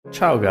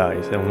Ciao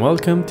guys, and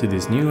welcome to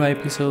this new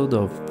episode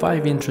of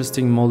 5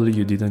 interesting models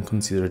you didn't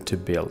consider to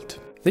build.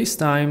 This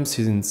time,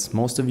 since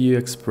most of you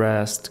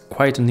expressed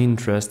quite an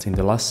interest in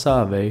the last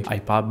survey I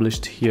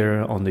published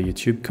here on the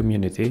YouTube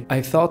community,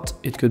 I thought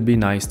it could be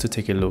nice to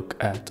take a look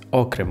at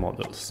OCCRE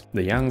Models,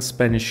 the young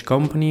Spanish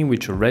company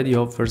which already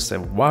offers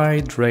a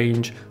wide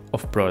range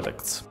of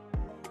products.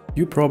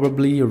 You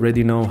probably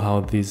already know how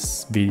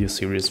this video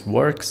series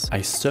works.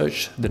 I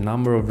searched the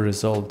number of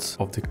results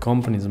of the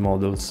company's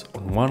models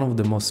on one of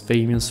the most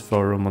famous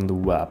forums on the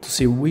web to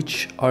see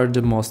which are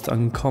the most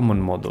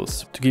uncommon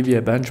models. To give you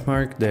a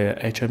benchmark, the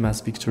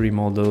HMS Victory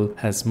model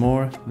has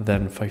more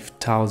than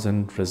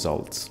 5,000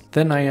 results.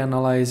 Then I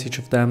analyze each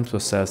of them to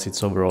assess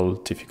its overall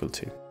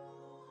difficulty.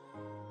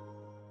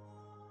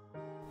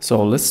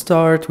 So let's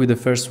start with the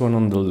first one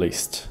on the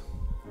list.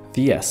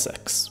 The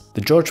Essex.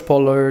 The George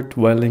Pollard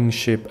whaling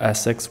ship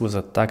Essex was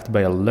attacked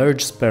by a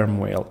large sperm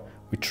whale,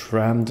 which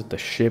rammed the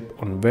ship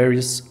on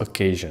various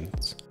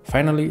occasions,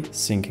 finally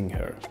sinking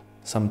her,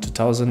 some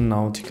 2,000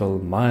 nautical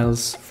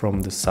miles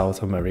from the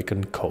South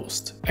American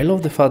coast. I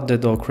love the fact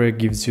that OCCRE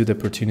gives you the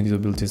opportunity to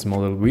build this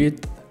model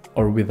with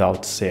or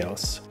without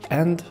sails,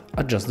 and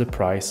adjust the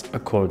price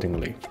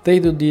accordingly. They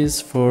do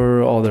this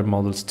for other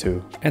models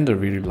too, and I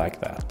really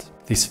like that.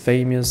 This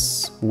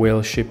famous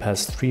whale ship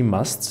has 3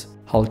 masts.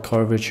 Hull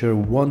curvature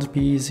won't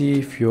be easy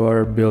if you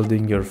are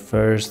building your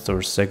first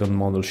or second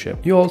model ship.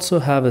 You also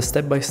have a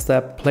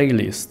step-by-step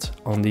playlist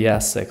on the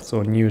Essex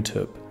on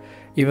YouTube,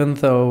 even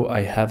though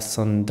I have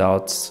some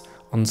doubts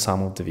on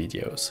some of the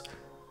videos.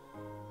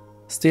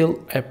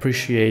 Still, I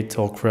appreciate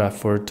OCCRE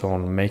effort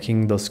on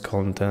making those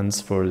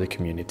contents for the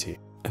community.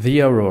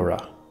 The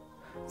Aurora.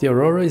 The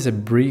Aurora is a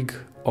brig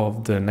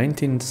of the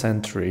 19th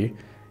century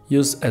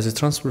used as a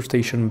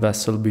transportation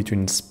vessel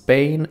between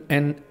Spain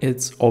and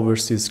its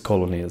overseas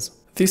colonies.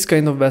 This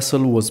kind of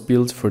vessel was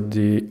built for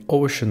the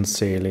ocean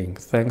sailing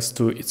thanks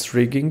to its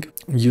rigging,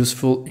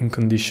 useful in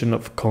condition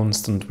of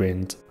constant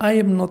wind. I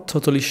am not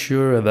totally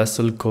sure a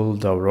vessel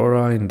called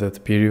Aurora in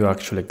that period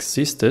actually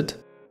existed,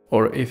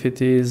 or if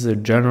it is a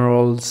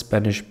general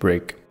Spanish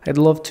brig. I'd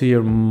love to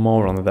hear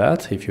more on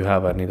that. If you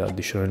have any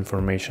additional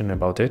information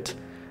about it,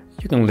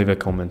 you can leave a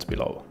comment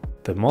below.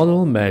 The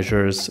model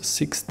measures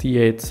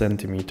 68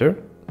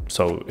 cm,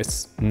 so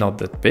it's not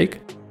that big.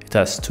 It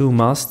has 2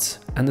 masts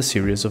and a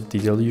series of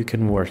details you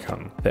can work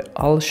on. The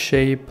hull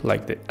shape,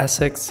 like the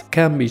Essex,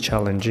 can be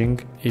challenging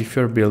if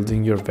you're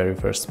building your very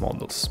first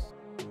models.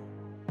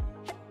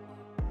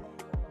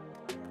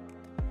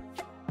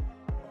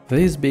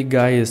 This big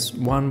guy is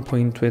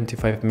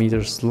 1.25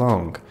 meters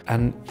long,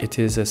 and it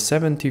is a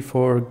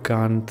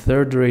 74-gun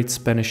third-rate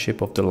Spanish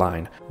ship of the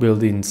line,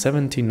 built in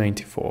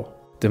 1794.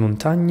 The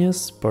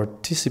Montanes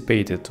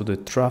participated to the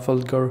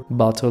Trafalgar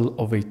Battle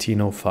of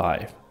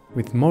 1805.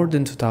 With more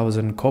than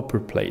 2,000 copper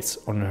plates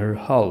on her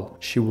hull,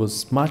 she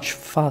was much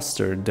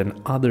faster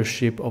than other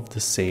ships of the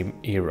same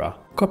era.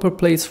 Copper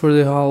plates for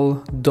the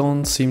hull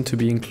don't seem to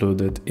be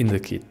included in the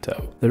kit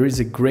though. There is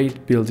a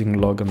great building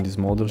log on this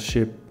model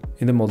ship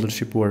in the Model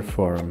Ship War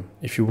forum,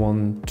 if you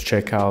want to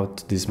check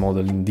out this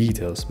model in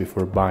details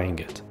before buying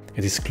it.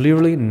 It is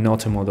clearly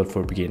not a model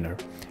for beginner,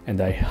 and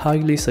I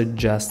highly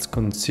suggest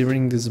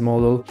considering this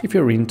model if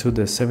you're into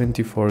the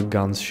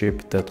 74-gun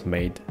ship that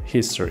made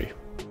history.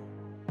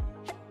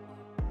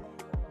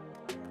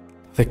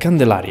 The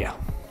Candelaria.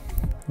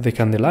 The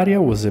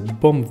Candelaria was a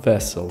bomb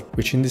vessel,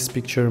 which in this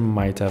picture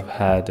might have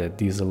had a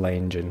diesel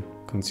engine,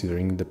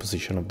 considering the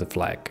position of the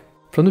flag.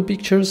 From the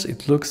pictures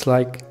it looks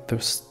like the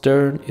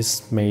stern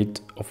is made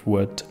of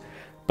wood,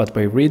 but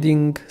by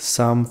reading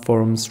some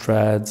forums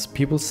threads,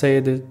 people say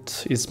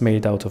that it's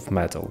made out of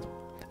metal,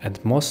 and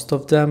most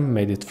of them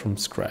made it from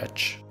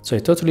scratch. So I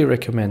totally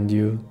recommend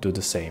you do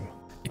the same.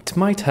 It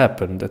might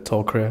happen that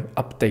OCCRE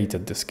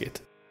updated this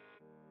kit.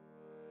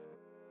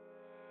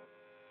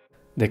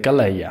 The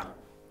Calella.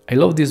 I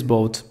love this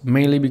boat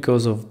mainly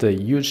because of the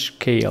huge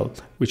scale,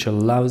 which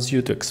allows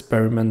you to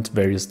experiment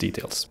various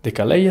details. The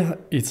Calella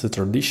is a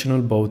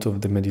traditional boat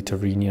of the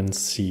Mediterranean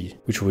Sea,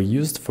 which were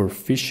used for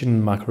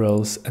fishing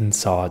mackerels and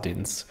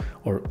sardines,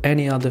 or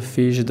any other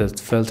fish that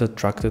felt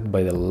attracted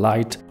by the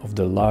light of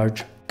the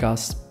large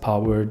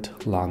gas-powered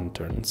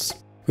lanterns.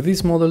 With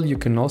this model you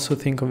can also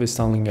think of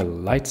installing a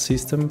light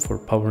system for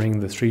powering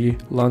the 3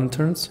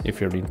 lanterns,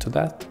 if you're into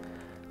that.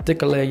 The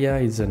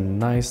Calella is a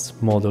nice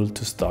model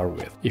to start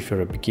with, if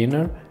you're a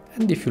beginner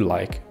and if you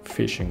like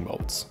fishing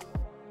boats.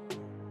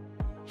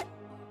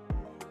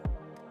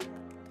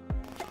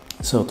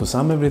 So to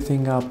sum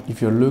everything up,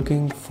 if you're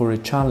looking for a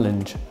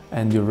challenge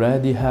and you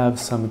already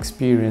have some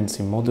experience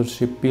in model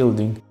ship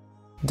building,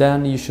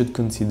 then you should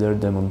consider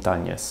the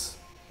Montanes.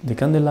 The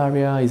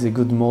Candelaria is a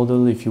good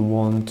model if you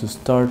want to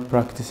start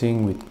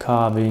practicing with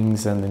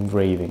carvings and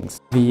engravings.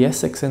 The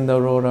Essex and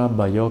Aurora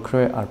by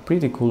OCCRE are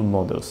pretty cool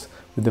models,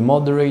 with a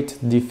moderate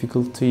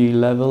difficulty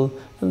level,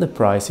 and the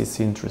price is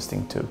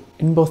interesting too.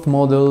 In both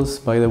models,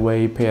 by the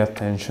way, pay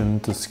attention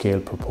to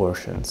scale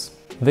proportions.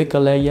 The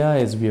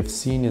Calella, as we have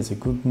seen, is a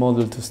good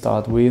model to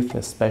start with,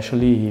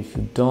 especially if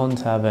you don't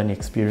have any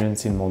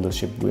experience in model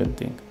ship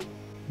building.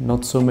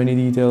 Not so many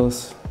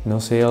details, no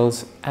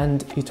sales,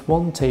 and it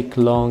won't take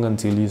long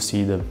until you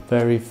see the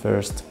very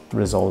first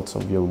results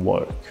of your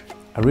work.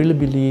 I really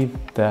believe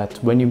that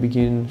when you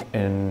begin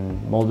in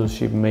model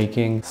ship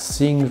making,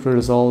 seeing the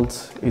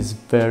results is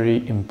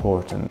very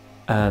important.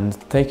 And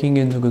taking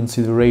into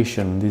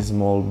consideration these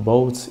small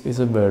boats is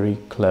a very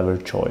clever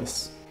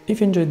choice. If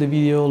you enjoyed the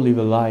video, leave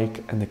a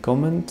like and a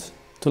comment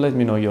to let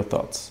me know your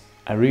thoughts.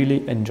 I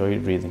really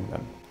enjoyed reading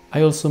them.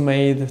 I also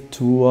made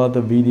 2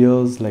 other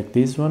videos like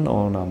this one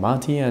on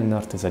Amati and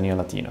Artesania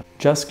Latina.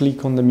 Just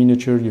click on the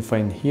miniature you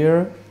find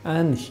here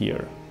and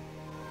here.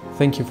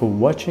 Thank you for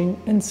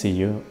watching and see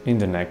you in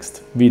the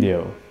next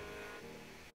video.